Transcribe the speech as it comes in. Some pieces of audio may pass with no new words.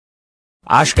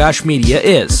Oshkosh Media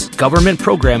is government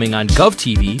programming on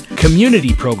GovTV,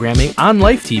 community programming on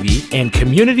Life TV, and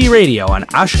community radio on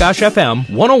Oshkosh FM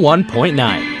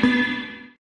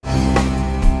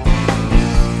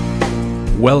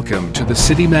 101.9. Welcome to the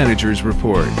City Manager's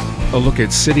Report, a look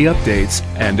at city updates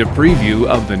and a preview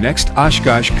of the next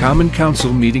Oshkosh Common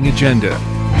Council meeting agenda.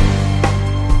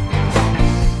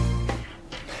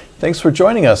 Thanks for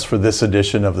joining us for this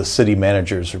edition of the City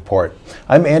Manager's Report.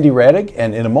 I'm Andy Radig,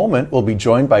 and in a moment we'll be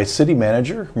joined by City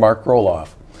Manager Mark Rohloff.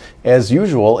 As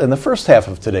usual, in the first half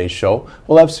of today's show,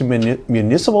 we'll have some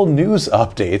municipal news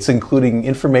updates, including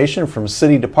information from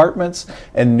city departments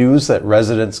and news that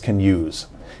residents can use.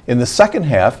 In the second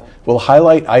half, we'll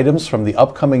highlight items from the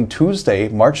upcoming Tuesday,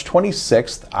 March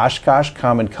 26th, Oshkosh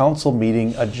Common Council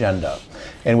meeting agenda.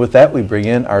 And with that, we bring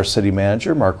in our city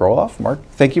manager, Mark Rohloff. Mark,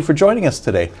 thank you for joining us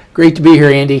today. Great to be here,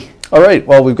 Andy. All right,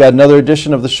 well, we've got another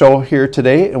edition of the show here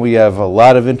today, and we have a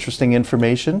lot of interesting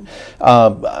information.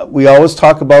 We always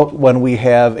talk about when we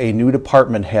have a new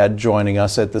department head joining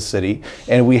us at the city,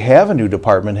 and we have a new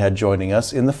department head joining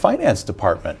us in the finance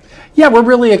department. Yeah, we're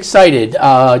really excited.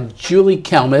 Julie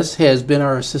Kelmis has been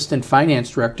our assistant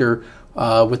finance director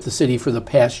with the city for the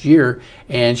past year,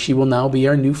 and she will now be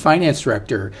our new finance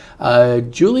director.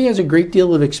 Julie has a great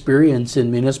deal of experience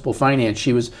in municipal finance.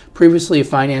 She was previously a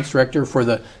finance director for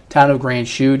the town of Grand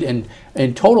Chute, and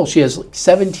in total she has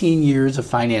 17 years of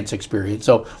finance experience.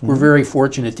 So we're very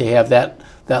fortunate to have that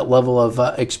level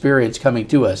of experience coming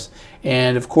to us.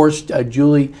 And of course,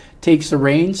 Julie takes the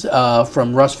reins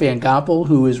from Russ Van Gompel,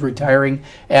 who is retiring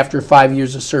after 5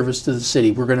 years of service to the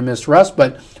city. We're going to miss Russ,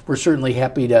 but we're certainly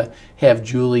happy to have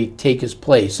Julie take his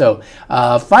place. So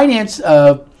finance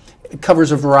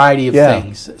covers a variety of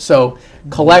things. So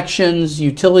collections,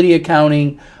 utility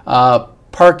accounting,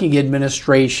 parking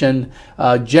administration,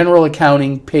 general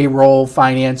accounting, payroll,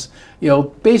 finance,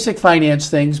 basic finance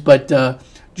things, but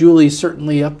Julie's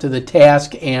certainly up to the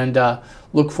task, and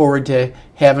look forward to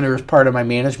having her as part of my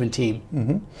management team.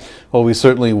 Mm-hmm. Well, we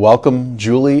certainly welcome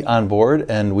Julie on board,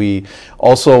 and we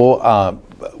also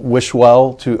wish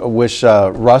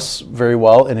Russ very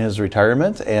well in his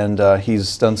retirement, and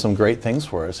he's done some great things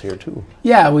for us here too.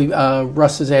 Yeah,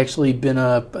 Russ has actually been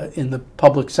in the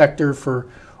public sector for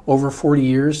over 40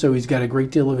 years, so he's got a great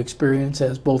deal of experience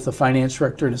as both a finance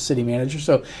director and a city manager.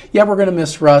 So yeah, we're going to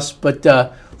miss Russ, but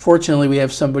fortunately we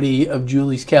have somebody of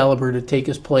Julie's caliber to take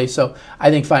his place, so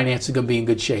I think finance is going to be in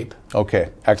good shape.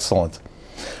 Okay, excellent.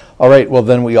 All right, well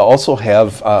then we also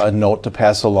have a note to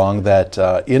pass along that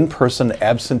in-person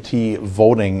absentee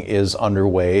voting is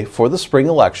underway for the spring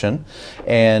election,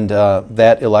 and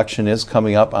that election is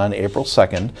coming up on April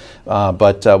 2nd,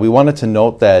 but we wanted to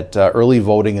note that early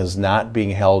voting is not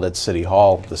being held at City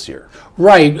Hall this year.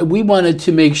 Right, we wanted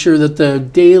to make sure that the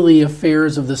daily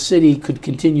affairs of the city could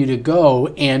continue to go,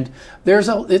 and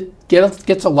it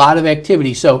gets a lot of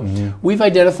activity. So we've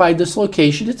identified this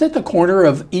location. It's at the corner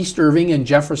of East Irving and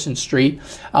Jefferson Street.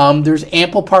 There's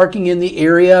ample parking in the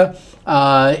area.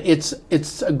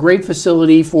 It's a great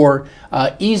facility for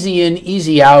easy in,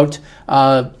 easy out.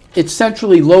 It's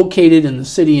centrally located in the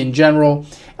city in general.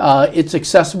 It's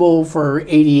accessible for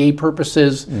ADA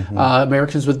purposes,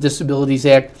 Americans with Disabilities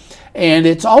Act. And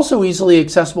it's also easily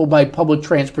accessible by public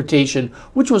transportation,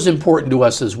 which was important to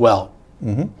us as well.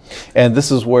 And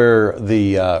this is where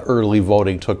the early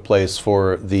voting took place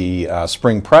for the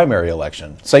spring primary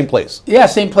election. Same place. Yeah,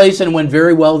 same place, and it went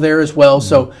very well there as well.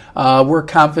 So we're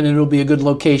confident it'll be a good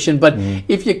location. But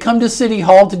if you come to City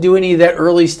Hall to do any of that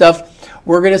early stuff,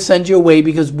 we're going to send you away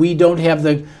because we don't have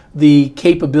the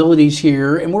capabilities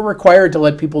here, and we're required to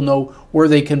let people know where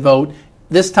they can vote.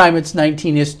 This time it's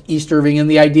 19 East Irving,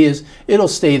 and the idea is it'll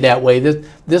stay that way.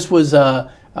 This was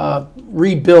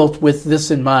rebuilt with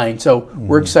this in mind, so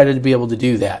we're excited to be able to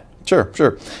do that.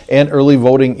 Sure. And early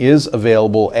voting is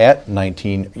available at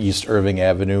 19 East Irving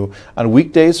Avenue on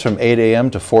weekdays from 8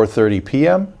 a.m. to 4:30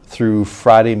 p.m. through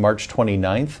Friday, March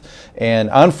 29th. And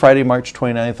on Friday, March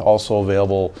 29th, also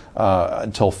available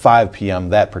until 5 p.m.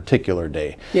 that particular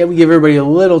day. Yeah, we give everybody a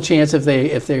little chance if they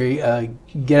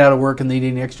get out of work and they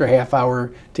need an extra half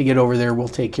hour to get over there, we'll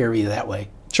take care of you that way.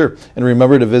 Sure. And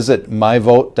remember to visit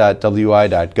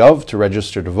myvote.wi.gov to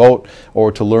register to vote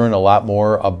or to learn a lot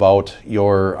more about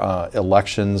your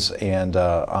elections, and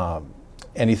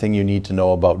anything you need to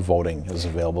know about voting is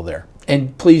available there.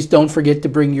 And please don't forget to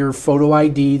bring your photo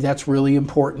ID. That's really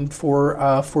important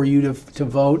for you to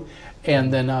vote.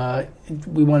 And then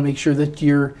we want to make sure that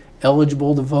you're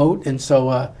eligible to vote. And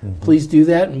so please do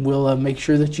that, and we'll make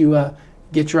sure that you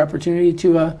get your opportunity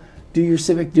to do your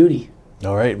civic duty.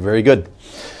 All right, very good.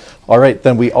 All right,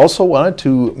 then we also wanted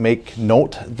to make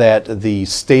note that the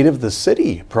State of the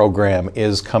City program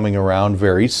is coming around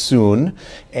very soon,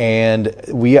 and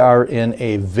we are in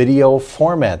a video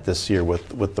format this year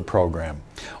with the program.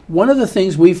 One of the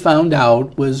things we found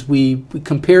out was we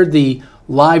compared the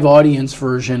live audience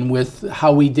version with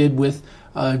how we did with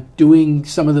doing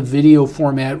some of the video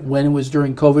format when it was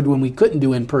during COVID, when we couldn't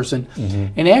do in person.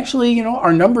 And actually, you know,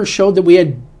 our numbers showed that we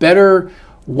had better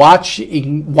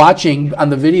watching on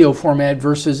the video format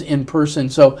versus in person.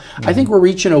 So I think we're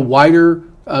reaching a wider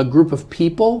group of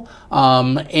people,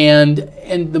 and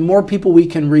the more people we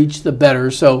can reach, the better.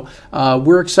 So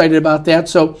we're excited about that.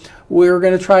 So we're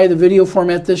going to try the video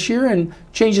format this year and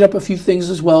change it up a few things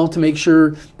as well to make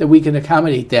sure that we can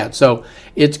accommodate that. So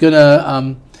it's going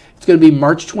to be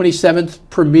March 27th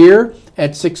premiere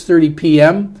at 6:30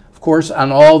 p.m. Of course,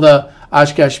 on all the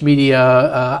Oshkosh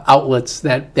media outlets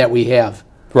that we have.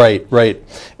 Right, right.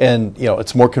 And, you know,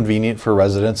 it's more convenient for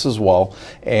residents as well.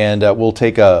 And we'll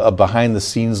take a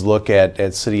behind-the-scenes look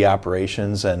at city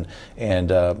operations, and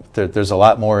there's a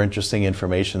lot more interesting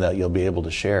information that you'll be able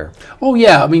to share. Oh,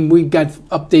 yeah. I mean, we've got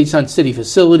updates on city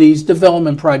facilities,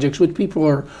 development projects, which people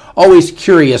are always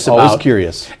curious about. Always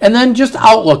curious. And then just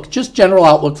outlook, just general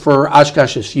outlook for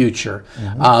Oshkosh's future.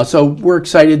 So we're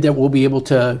excited that we'll be able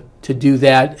to do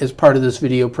that as part of this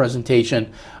video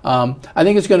presentation. I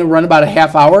think it's going to run about a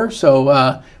half hour,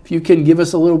 so if you can give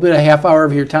us a little bit, a half hour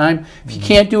of your time. If you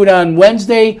can't do it on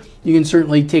Wednesday, you can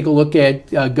certainly take a look at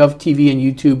GovTV and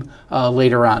YouTube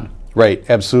later on. Right,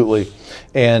 absolutely.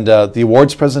 And the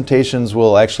awards presentations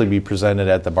will actually be presented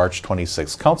at the March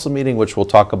 26th council meeting, which we'll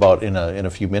talk about in a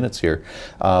few minutes here.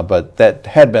 But that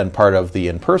had been part of the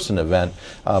in-person event,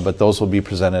 but those will be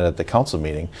presented at the council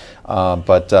meeting.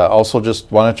 But also just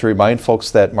wanted to remind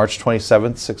folks that March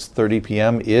 27th, 6:30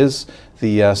 p.m. is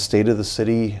the State of the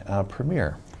City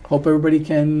premiere. Hope everybody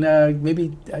can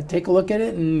maybe take a look at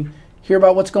it and hear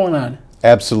about what's going on.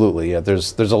 Absolutely. Yeah,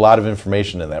 there's a lot of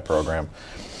information in that program.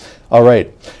 All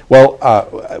right.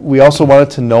 Well, we also wanted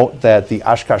to note that the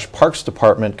Oshkosh Parks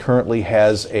Department currently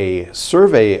has a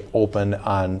survey open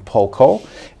on Polco,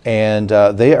 and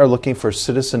they are looking for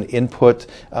citizen input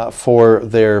for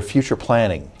their future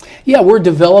planning. Yeah, we're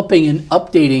developing and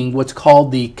updating what's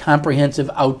called the Comprehensive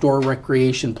Outdoor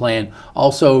Recreation Plan,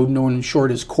 also known in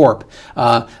short as CORP.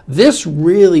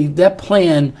 That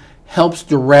plan helps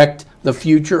direct the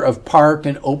future of park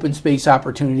and open space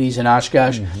opportunities in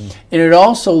Oshkosh. And it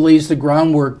also lays the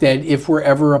groundwork that if we're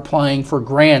ever applying for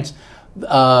grants,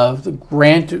 the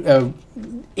grant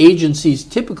agencies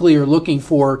typically are looking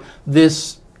for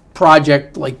this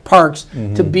project like parks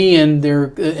to be in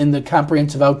the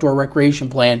Comprehensive Outdoor Recreation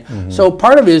Plan. So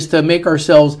part of it is to make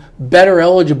ourselves better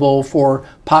eligible for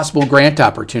possible grant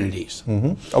opportunities.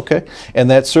 Okay,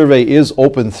 and that survey is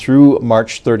open through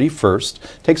March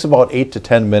 31st. Takes about 8 to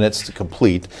 10 minutes to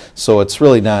complete, so it's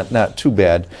really not too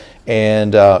bad.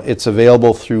 And it's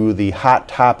available through the Hot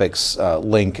Topics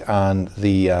link on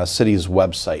the city's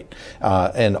website.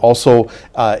 And also,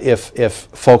 if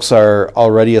folks are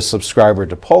already a subscriber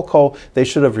to Polco, they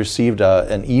should have received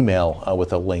an email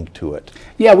with a link to it.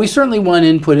 Yeah, we certainly want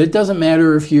input. It doesn't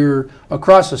matter if you're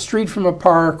across the street from a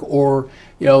park or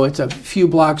it's a few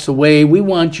blocks away. We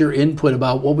want your input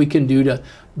about what we can do to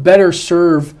better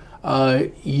serve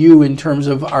you in terms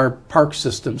of our park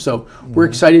system. So we're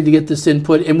excited to get this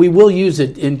input, and we will use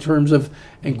it in terms of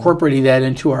incorporating that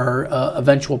into our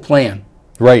eventual plan.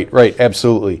 Right,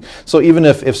 absolutely. So even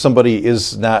if somebody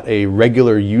is not a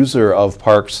regular user of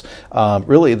parks,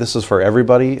 really this is for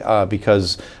everybody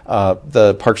because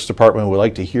the Parks Department would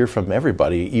like to hear from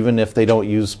everybody, even if they don't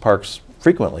use parks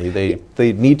frequently.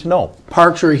 They need to know.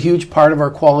 Parks are a huge part of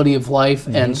our quality of life,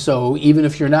 and so even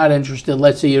if you're not interested,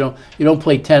 let's say you don't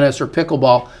play tennis or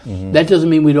pickleball, that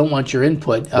doesn't mean we don't want your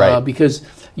input, because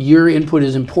your input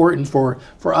is important for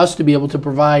us to be able to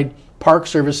provide park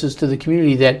services to the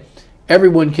community that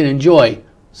everyone can enjoy.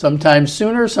 Sometimes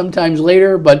sooner, sometimes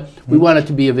later, but we want it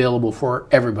to be available for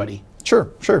everybody.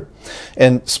 Sure.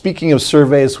 And speaking of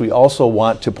surveys, we also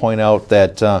want to point out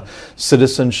that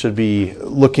citizens should be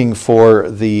looking for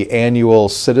the annual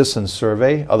citizen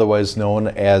survey, otherwise known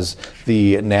as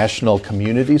the National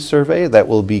Community Survey, that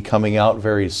will be coming out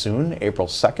very soon, April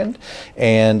 2nd.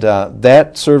 And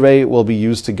that survey will be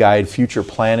used to guide future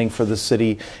planning for the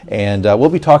city. And we'll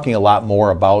be talking a lot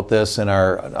more about this in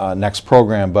our next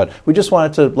program, but we just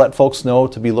wanted to let folks know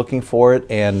to be looking for it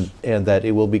and that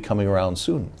it will be coming around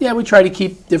soon. Yeah, we try to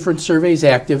keep different surveys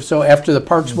active. So after the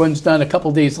parks one's done, a couple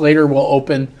days later, we'll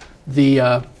open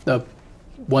the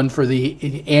one for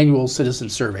the annual citizen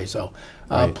survey. So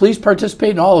please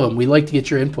participate in all of them. We'd like to get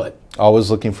your input.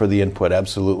 Always looking for the input,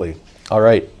 absolutely. All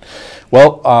right.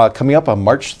 Well, coming up on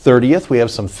March 30th, we have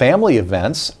some family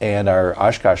events, and our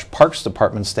Oshkosh Parks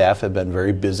Department staff have been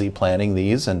very busy planning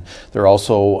these, and they're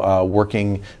also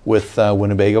working with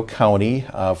Winnebago County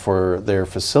for their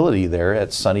facility there at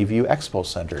Sunnyview Expo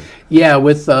Center. Yeah,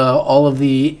 with all of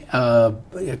the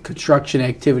construction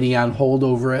activity on hold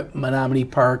over at Menominee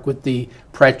Park with the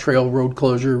Pratt Trail Road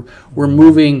closure, we're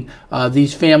moving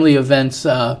these family events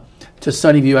to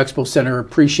Sunnyview Expo Center.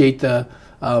 Appreciate the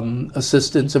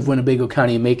assistance of Winnebago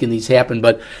County in making these happen.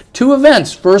 But 2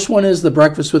 events. First one is the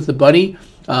Breakfast with the Bunny.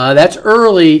 That's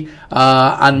early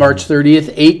on March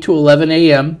 30th, 8 to 11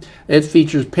 a.m. It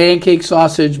features pancake,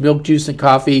 sausage, milk, juice, and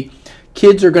coffee.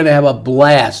 Kids are going to have a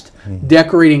blast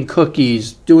decorating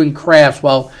cookies, doing crafts,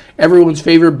 while everyone's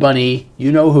favorite bunny,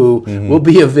 you know who, will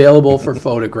be available for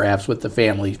photographs with the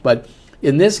families. But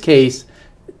in this case,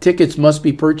 tickets must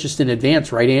be purchased in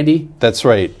advance, right, Andy? That's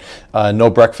right. No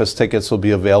breakfast tickets will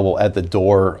be available at the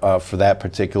door for that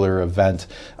particular event,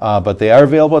 but they are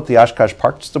available at the Oshkosh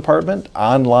Parks Department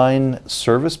online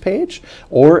service page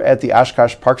or at the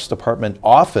Oshkosh Parks Department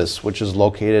office, which is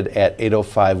located at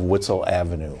 805 Witzel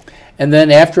Avenue. And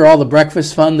then after all the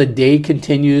breakfast fun, the day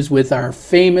continues with our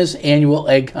famous annual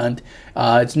egg hunt.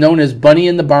 It's known as Bunny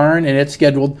in the Barn, and it's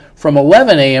scheduled from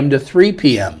 11 a.m. to 3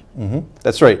 p.m.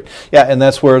 That's right. Yeah, and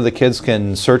that's where the kids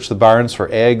can search the barns for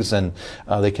eggs, and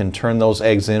they can turn those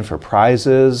eggs in for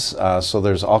prizes. So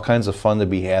there's all kinds of fun to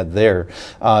be had there.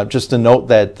 Just to note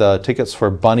that the tickets for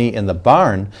Bunny in the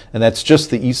Barn, and that's just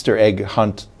the Easter egg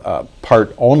hunt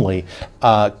part only,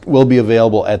 will be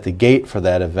available at the gate for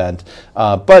that event.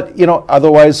 But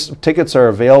otherwise tickets are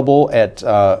available at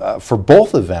for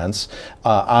both events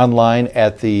online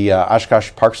at the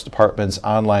Oshkosh Parks Department's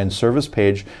online service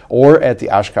page or at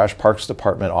the Oshkosh Parks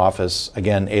Department office,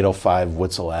 again 805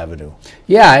 Witzel Avenue.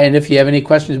 Yeah, and if you have any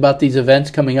questions about these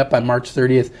events coming up on March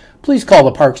 30th, please call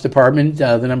the Parks Department.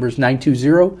 The number is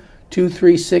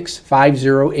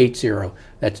 920-236-5080.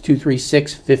 That's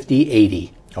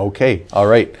 236-5080. Okay, all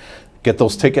right. Get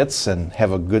those tickets and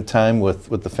have a good time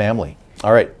with the family.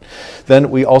 All right.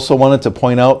 Then we also wanted to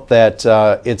point out that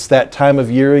it's that time of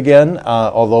year again,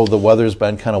 although the weather's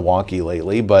been kind of wonky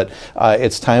lately, but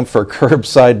it's time for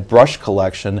curbside brush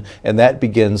collection, and that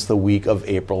begins the week of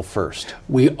April 1st.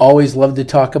 We always love to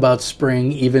talk about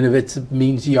spring, even if it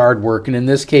means yard work. And in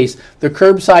this case, the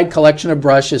curbside collection of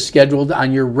brush is scheduled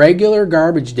on your regular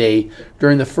garbage day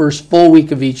during the first full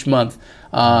week of each month.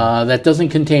 That doesn't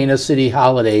contain a city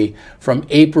holiday from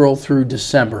April through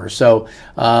December. So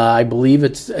I believe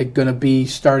it's going to be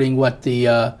starting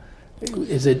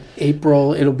is it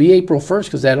April? It'll be April 1st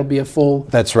because that'll be a full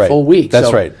full week.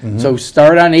 That's right. So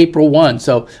start on April 1.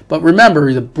 But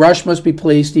remember, the brush must be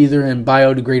placed either in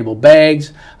biodegradable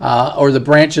bags or the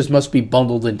branches must be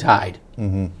bundled and tied.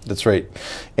 That's right.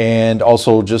 And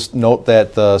also just note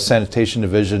that the sanitation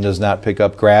division does not pick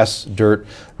up grass, dirt,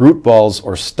 root balls,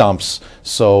 or stumps.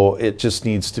 So it just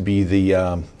needs to be the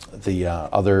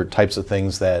other types of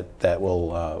things that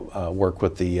will work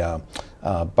with the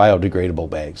biodegradable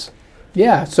bags.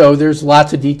 Yeah, so there's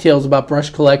lots of details about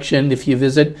brush collection if you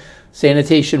visit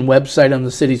sanitation website on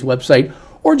the city's website,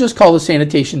 or just call the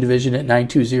sanitation division at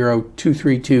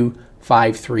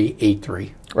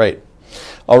 920-232-5383. Right.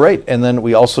 All right, and then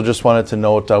we also just wanted to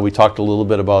note, we talked a little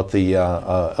bit about the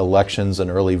elections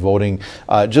and early voting.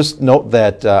 Just note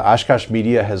that Oshkosh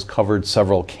Media has covered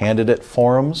several candidate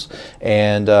forums,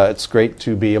 and it's great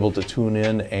to be able to tune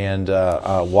in and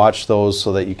watch those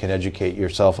so that you can educate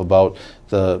yourself about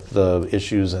the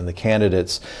issues and the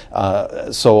candidates.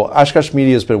 So Oshkosh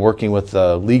Media has been working with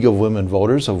the League of Women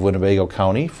Voters of Winnebago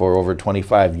County for over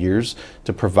 25 years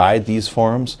to provide these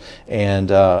forums,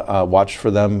 and watch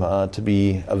for them to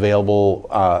be available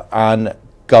on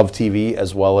GovTV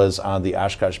as well as on the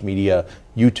Oshkosh Media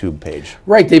YouTube page.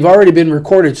 Right, they've already been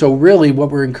recorded, so really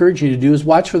what we're encouraging you to do is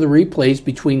watch for the replays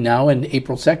between now and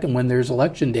April 2nd when there's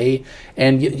election day,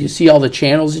 and you see all the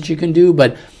channels that you can do,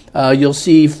 but you'll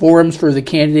see forums for the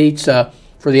candidates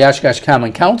for the Oshkosh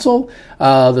Common Council,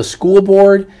 the school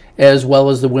board, as well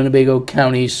as the Winnebago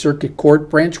County Circuit Court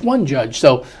Branch 1 judge.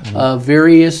 So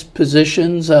various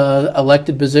positions,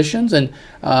 elected positions, and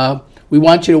we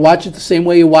want you to watch it the same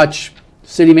way you watch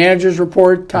City Manager's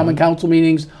Report, Common Council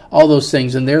meetings, all those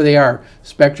things. And there they are,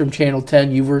 Spectrum Channel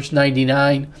 10, UVerse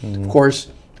 99, of course,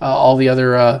 all the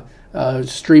other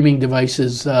streaming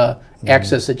devices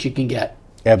access that you can get.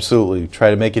 Absolutely. Try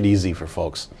to make it easy for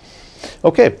folks.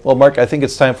 Okay, well, Mark, I think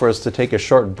it's time for us to take a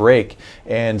short break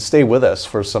and stay with us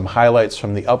for some highlights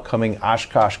from the upcoming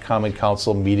Oshkosh Common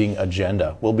Council meeting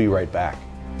agenda. We'll be right back.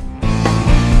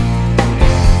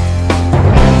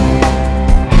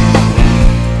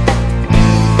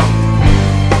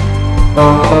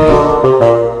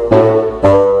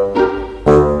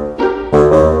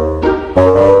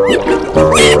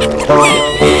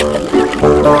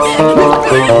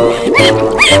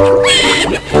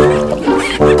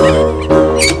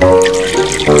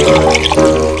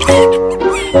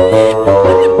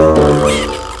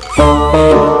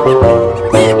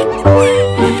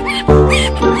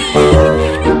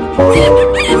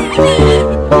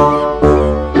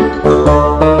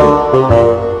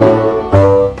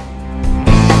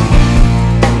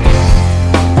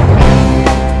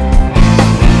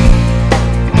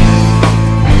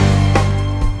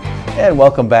 And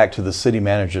welcome back to the City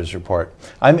Manager's Report.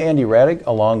 I'm Andy Radig,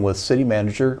 along with City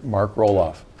Manager Mark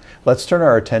Rohloff. Let's turn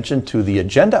our attention to the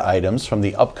agenda items from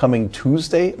the upcoming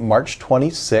Tuesday, March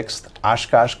 26th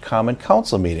Oshkosh Common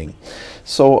Council meeting.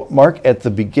 So, Mark, at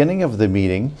the beginning of the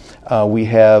meeting, we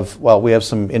have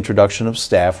some introduction of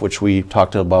staff, which we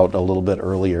talked about a little bit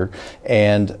earlier,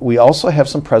 and we also have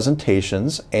some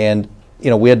presentations. And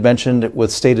we had mentioned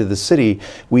with State of the City,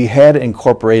 we had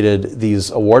incorporated these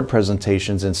award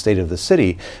presentations in State of the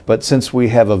City, but since we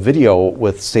have a video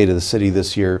with State of the City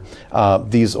this year,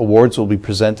 these awards will be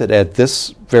presented at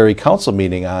this very council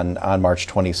meeting on March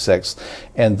 26th.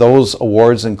 And those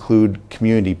awards include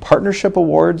Community Partnership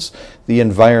Awards, the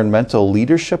Environmental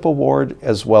Leadership Award,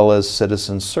 as well as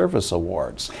Citizen Service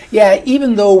Awards. Yeah,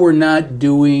 even though we're not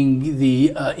doing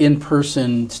the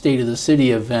in-person State of the City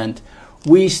event,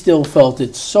 we still felt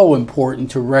it's so important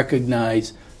to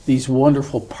recognize these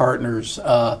wonderful partners,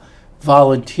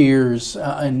 volunteers,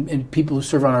 and people who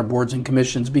serve on our boards and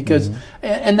commissions, because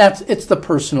it's the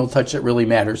personal touch that really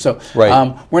matters. So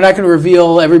right. We're not going to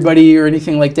reveal everybody or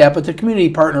anything like that, but the Community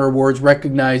Partner Awards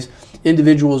recognize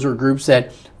individuals or groups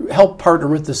that help partner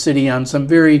with the city on some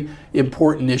very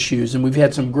important issues, and we've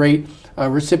had some great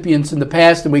recipients in the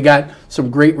past, and we got some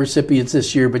great recipients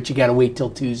this year, but you got to wait till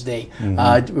Tuesday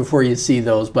before you see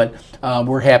those. But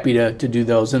we're happy to do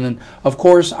those. And then, of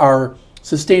course, our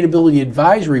Sustainability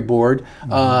Advisory Board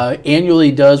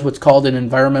annually does what's called an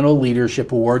Environmental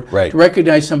Leadership Award to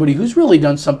recognize somebody who's really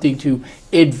done something to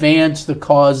advance the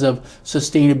cause of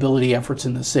sustainability efforts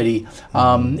in the city.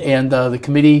 And the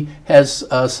committee has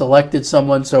selected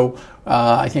someone, so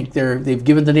I think they've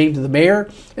given the name to the mayor,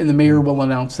 and the mayor will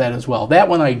announce that as well. That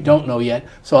one I don't know yet,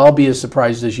 so I'll be as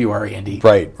surprised as you are, Andy.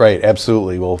 Right,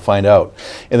 absolutely. We'll find out.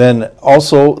 And then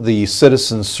also the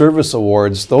Citizen Service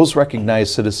Awards, those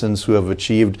recognize citizens who have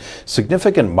achieved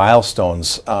significant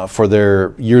milestones for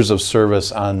their years of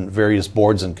service on various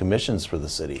boards and commissions for the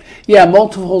city. Yeah,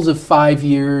 multiples of 5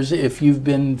 years if you've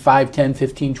been 5, 10,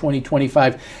 15, 20,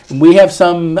 25. And we have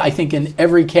some, I think, in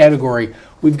every category.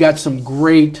 We've got some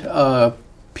great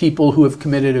people who have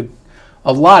committed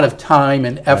a lot of time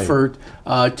and effort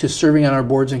to serving on our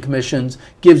boards and commissions,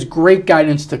 gives great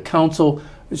guidance to council,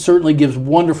 certainly gives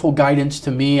wonderful guidance to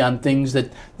me on things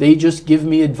that they just give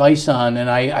me advice on, and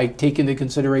I take into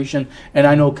consideration, and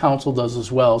I know council does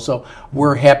as well. So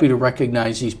we're happy to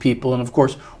recognize these people, and of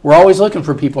course, we're always looking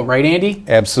for people, right, Andy?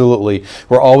 Absolutely.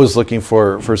 We're always looking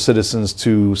for citizens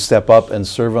to step up and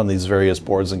serve on these various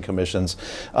boards and commissions.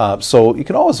 So you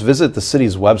can always visit the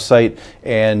city's website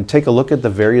and take a look at the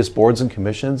various boards and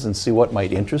commissions and see what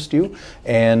might interest you,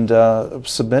 and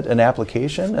submit an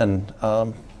application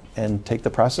and take the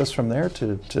process from there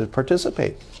to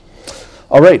participate.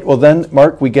 All right, well then,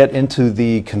 Mark, we get into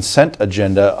the consent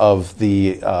agenda of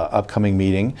the upcoming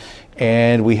meeting,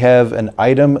 and we have an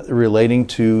item relating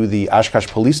to the Oshkosh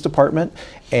Police Department,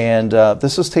 and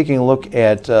this is taking a look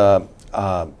at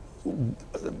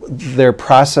their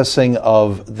processing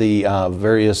of the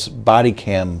various body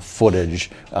cam footage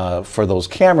for those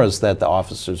cameras that the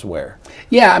officers wear.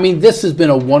 Yeah, I mean, this has been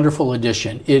a wonderful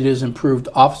addition. It has improved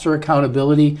officer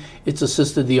accountability. It's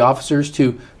assisted the officers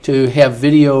to have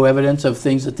video evidence of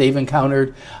things that they've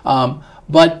encountered.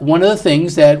 But one of the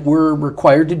things that we're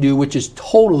required to do, which is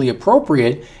totally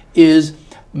appropriate, is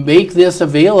make this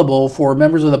available for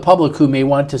members of the public who may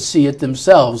want to see it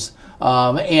themselves. We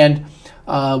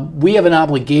have an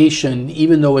obligation,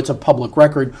 even though it's a public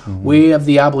record, we have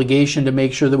the obligation to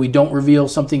make sure that we don't reveal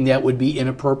something that would be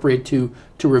inappropriate to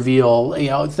reveal.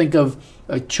 Think of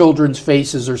children's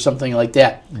faces or something like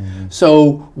that.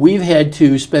 So we've had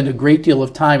to spend a great deal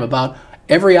of time. About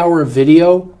every hour of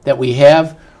video that we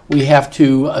have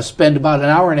to spend about an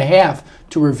hour and a half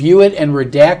to review it and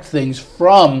redact things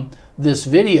from this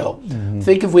video.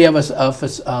 Think if we have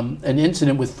an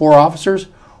incident with 4 officers,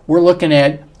 we're looking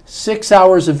at 6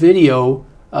 hours of video.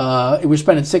 We're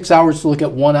spending 6 hours to look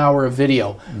at 1 hour of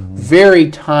video. Very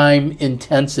time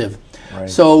intensive. Right.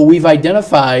 So we've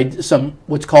identified some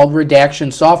what's called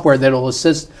redaction software that will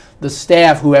assist the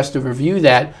staff who has to review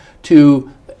that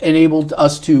to enabled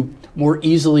us to more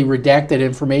easily redact that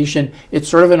information. It's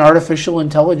sort of an artificial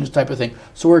intelligence type of thing.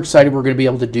 So we're excited we're going to be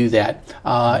able to do that.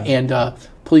 And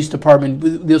police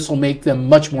department, this will make them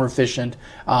much more efficient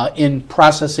in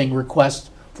processing requests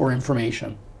for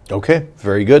information. Okay,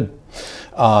 very good.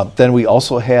 Then we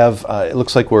also have, it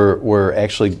looks like we're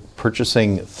actually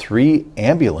purchasing 3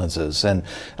 ambulances, and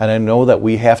I know that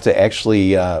we have to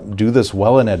actually do this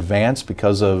well in advance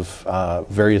because of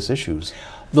various issues.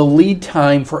 The lead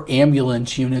time for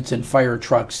ambulance units and fire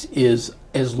trucks is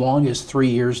as long as 3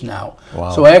 years now.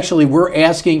 Wow. So actually we're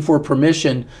asking for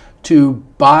permission to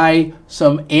buy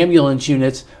some ambulance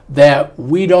units that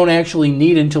we don't actually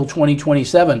need until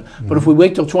 2027. But if we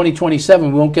wait till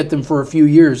 2027, we won't get them for a few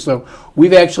years. So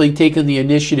we've actually taken the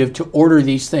initiative to order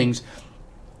these things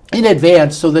in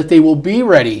advance so that they will be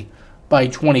ready by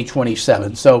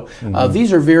 2027. So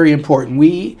these are very important.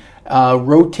 We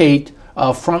rotate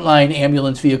frontline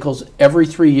ambulance vehicles every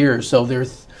 3 years. So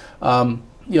there's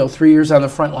 3 years on the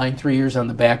front line, 3 years on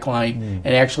the back line,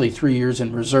 and actually 3 years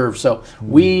in reserve. So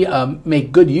we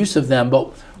make good use of them,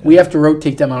 but we have to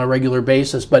rotate them on a regular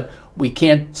basis. But we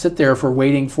can't sit there if we're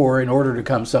waiting for an order to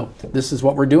come. So this is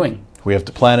what we're doing. We have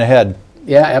to plan ahead.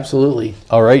 Yeah, absolutely.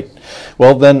 All right.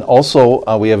 Well, then also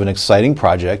we have an exciting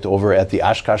project over at the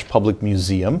Oshkosh Public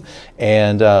Museum,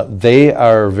 and they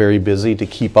are very busy to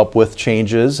keep up with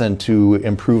changes and to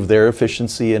improve their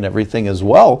efficiency and everything as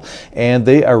well. And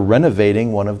they are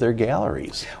renovating one of their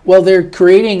galleries. Well, they're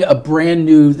creating a brand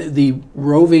new, the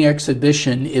roving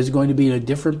exhibition is going to be in a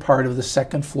different part of the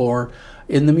second floor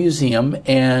in the museum,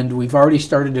 and we've already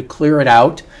started to clear it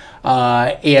out.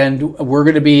 And we're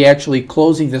going to be actually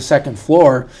closing the second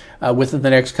floor within the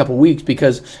next couple weeks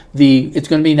because it's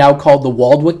going to be now called the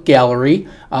Waldwick Gallery.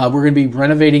 We're going to be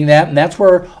renovating that, and that's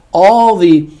where all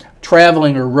the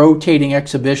traveling or rotating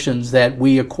exhibitions that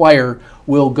we acquire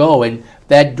will go. And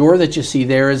that door that you see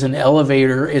there is an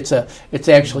elevator. It's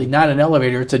actually not an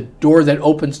elevator. It's a door that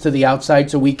opens to the outside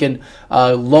so we can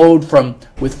load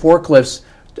with forklifts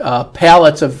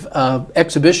pallets of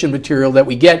exhibition material that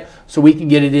we get so we can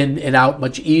get it in and out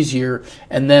much easier,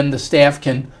 and then the staff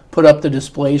can put up the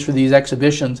displays for these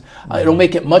exhibitions. It'll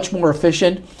make it much more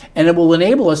efficient, and it will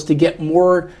enable us to get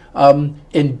more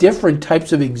in different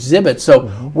types of exhibits.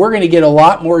 So we're going to get a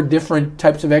lot more different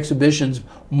types of exhibitions,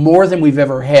 more than we've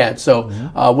ever had. So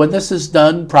when this is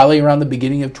done, probably around the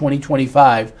beginning of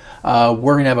 2025,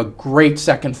 we're going to have a great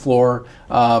second floor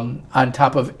on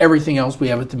top of everything else we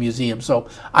have at the museum. So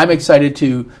I'm excited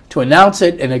to announce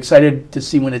it and excited to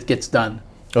see when it gets done.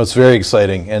 Oh, it's very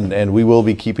exciting, and we will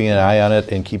be keeping an eye on it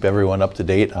and keep everyone up to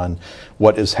date on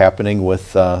what is happening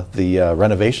with the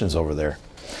renovations over there.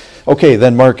 Okay,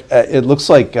 then Mark, it looks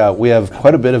like we have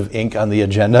quite a bit of ink on the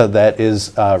agenda that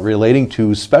is relating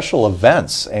to special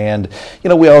events. And,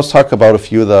 we always talk about a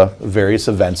few of the various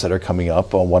events that are coming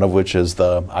up, one of which is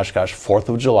the Oshkosh 4th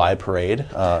of July Parade,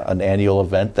 an annual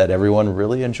event that everyone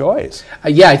really enjoys.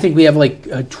 Yeah, I think we have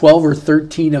like 12 or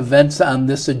 13 events on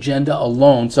this agenda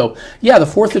alone. So, yeah, the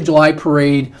 4th of July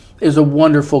Parade is a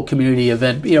wonderful community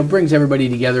event. Brings everybody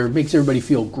together, makes everybody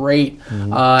feel great,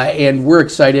 and we're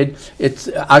excited. It's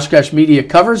Oshkosh Media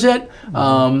covers it,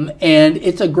 and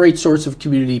it's a great source of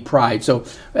community pride. So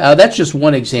that's just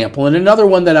one example. And another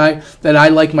one that I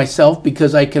like myself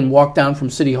because I can walk down from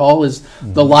City Hall is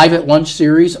the Live at Lunch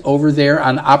series over there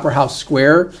on Opera House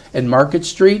Square and Market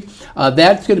Street.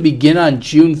 That's going to begin on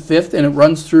June 5th, and it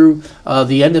runs through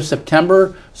the end of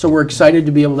September. So we're excited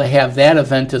to be able to have that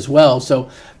event as well.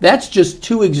 So that's just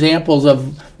two examples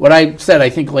of what I said, I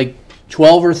think like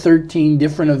 12 or 13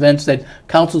 different events that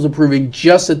council's approving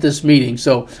just at this meeting.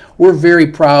 So we're very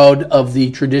proud of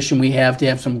the tradition we have to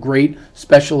have some great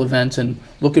special events and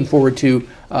looking forward to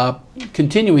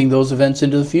continuing those events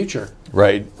into the future.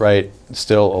 Right.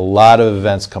 Still a lot of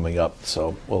events coming up,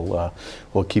 so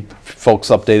we'll keep folks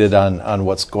updated on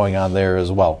what's going on there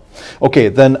as well. Okay,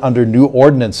 then under new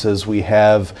ordinances, we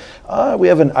have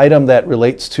an item that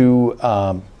relates to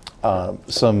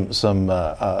some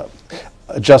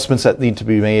adjustments that need to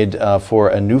be made for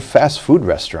a new fast food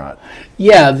restaurant.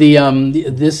 Yeah,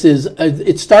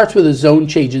 it starts with a zone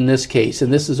change in this case,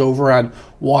 and this is over on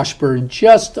Washburn,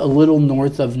 just a little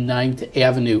north of 9th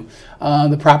Avenue.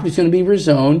 The property's going to be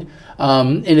rezoned,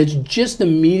 and it's just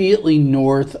immediately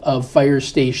north of Fire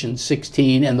Station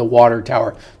 16 and the water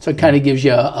tower. So it kind of gives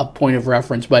you a point of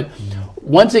reference. But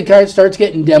once it kind of starts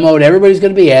getting demoed, everybody's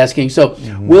going to be asking. So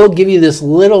we'll give you this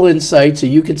little insight so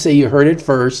you could say you heard it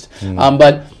first.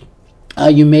 But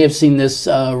you may have seen this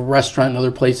restaurant in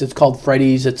other places. It's called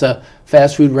Freddy's. It's a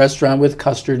fast food restaurant with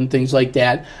custard and things like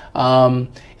that.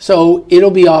 So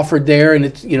it'll be offered there, and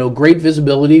it's great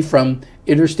visibility from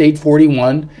Interstate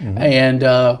 41, and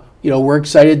we're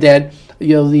excited that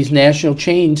these national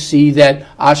chains see that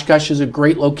Oshkosh is a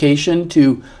great location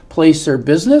to place their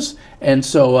business, and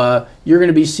so you're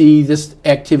going to see this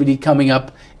activity coming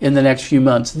up in the next few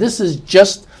months. This is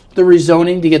just the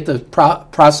rezoning to get the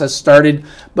process started,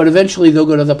 but eventually they'll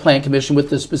go to the Plan Commission with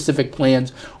the specific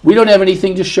plans. We don't have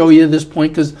anything to show you at this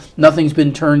point because nothing's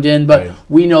been turned in, but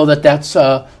we know that that's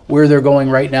where they're going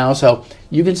right now. So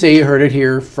you can say you heard it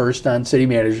here first on City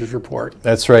Manager's Report.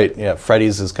 That's right. Yeah,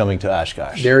 Freddy's is coming to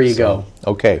Oshkosh. There you go.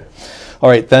 Okay. All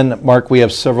right, then, Mark, we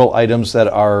have several items that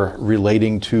are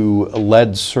relating to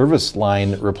lead service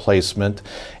line replacement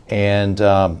and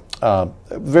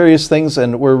various things,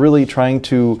 and we're really trying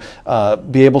to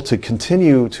be able to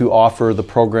continue to offer the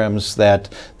programs that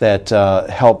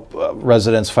help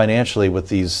residents financially with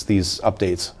these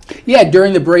updates. Yeah,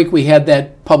 during the break we had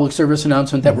that public service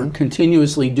announcement that we're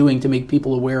continuously doing to make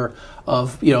people aware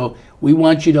of, we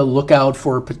want you to look out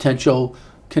for potential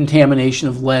contamination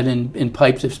of lead in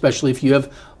pipes, especially if you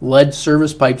have lead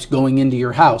service pipes going into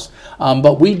your house.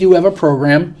 But we do have a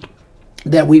program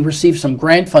that we received some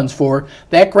grant funds for.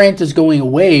 That grant is going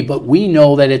away, but we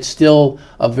know that it's still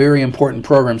a very important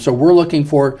program. So we're looking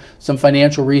for some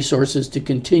financial resources to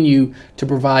continue to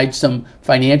provide some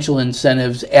financial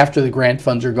incentives after the grant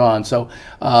funds are gone. So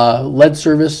lead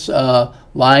service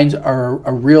lines are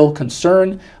a real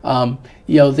concern.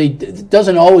 It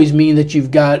doesn't always mean that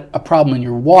you've got a problem in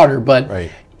your water,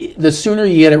 but the sooner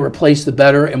you get it replaced, the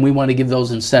better, and we want to give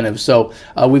those incentives. So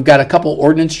we've got a couple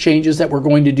ordinance changes that we're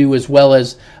going to do, as well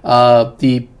as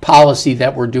the policy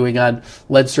that we're doing on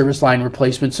lead service line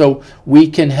replacement, so we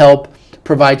can help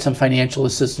provide some financial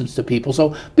assistance to people.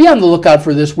 So be on the lookout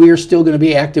for this. We are still going to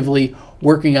be actively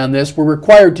working on this. We're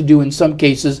required to do in some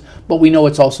cases, but we know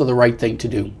it's also the right thing to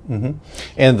do.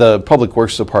 And the Public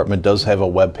Works Department does have a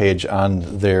web page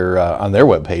on their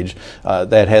web page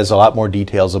that has a lot more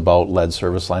details about lead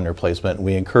service line replacement, and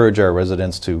we encourage our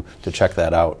residents to check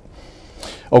that out.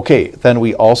 Okay, then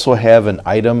we also have an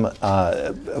item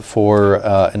for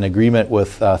an agreement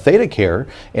with Theta Care,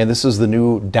 and this is the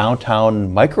new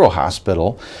downtown micro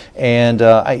hospital. And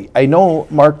I know,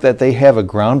 Mark, that they have a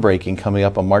groundbreaking coming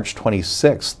up on March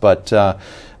 26th, but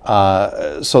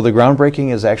so the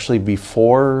groundbreaking is actually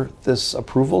before this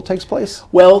approval takes place?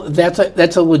 Well, that's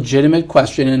a legitimate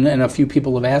question, and a few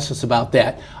people have asked us about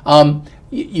that.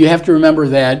 You have to remember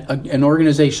that an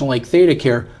organization like Theta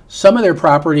Care, some of their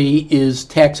property is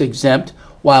tax exempt,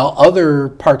 while other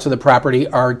parts of the property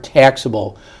are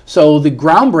taxable. So the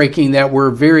groundbreaking that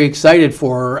we're very excited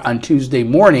for on Tuesday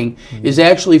morning is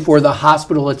actually for the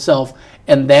hospital itself,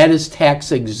 and that is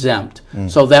tax exempt.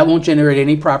 So that won't generate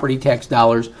any property tax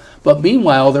dollars. But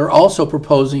meanwhile, they're also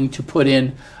proposing to put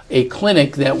in a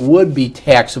clinic that would be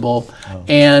taxable.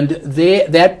 And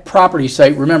that property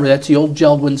site, remember, that's the old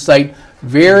Geldwin site,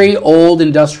 very old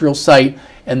industrial site,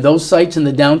 and those sites in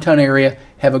the downtown area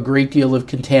have a great deal of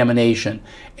contamination.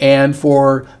 And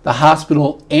for the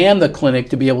hospital and the clinic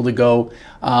to be able to go,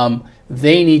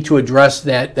 they need to address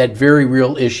that very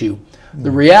real issue.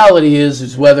 The reality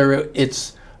is whether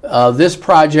it's this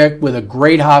project with a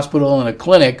great hospital and a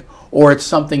clinic, or it's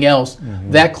something else,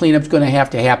 that cleanup's going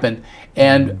to happen.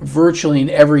 And virtually in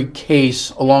every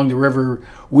case along the river,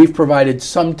 we've provided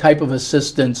some type of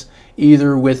assistance,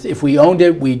 either with, if we owned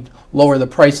it, we'd lower the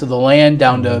price of the land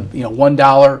down to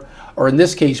 $1, or in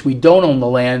this case, we don't own the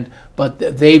land, but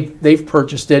they've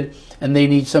purchased it, and they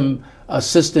need some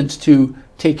assistance to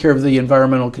take care of the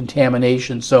environmental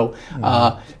contamination. So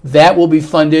that will be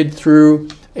funded through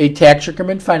a tax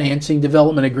increment financing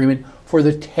development agreement for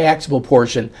the taxable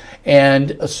portion.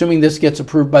 And assuming this gets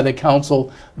approved by the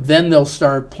council, then they'll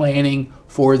start planning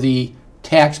for the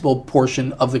taxable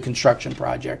portion of the construction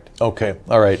project. Okay,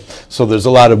 all right. So there's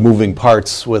a lot of moving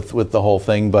parts with the whole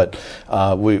thing, but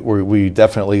we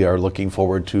definitely are looking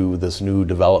forward to this new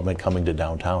development coming to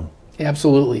downtown.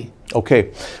 Absolutely.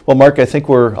 Okay. Well, Mark, I think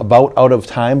we're about out of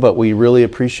time, but we really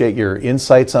appreciate your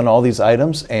insights on all these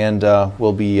items, and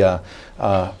we'll be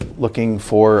looking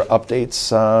for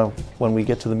updates when we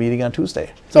get to the meeting on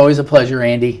Tuesday. It's always a pleasure,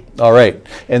 Andy. All right.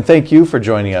 And thank you for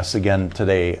joining us again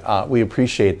today. We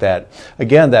appreciate that.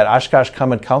 Again, that Oshkosh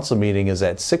Common Council meeting is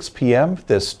at 6 p.m.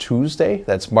 this Tuesday.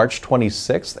 That's March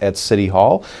 26th at City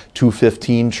Hall,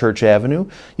 215 Church Avenue.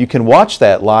 You can watch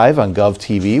that live on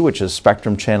GovTV, which is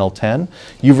Spectrum Channel 10,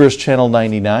 UVerse Channel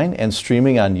 99, and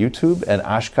streaming on YouTube and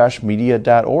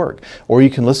OshkoshMedia.org. Or you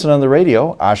can listen on the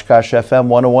radio, Oshkosh FM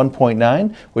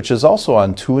 101.9, which is also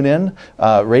on TuneIn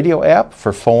radio app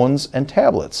for phones and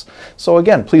tablets. So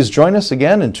again, please join us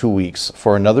again in 2 weeks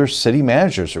for another City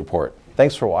Managers Report.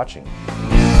 Thanks for watching.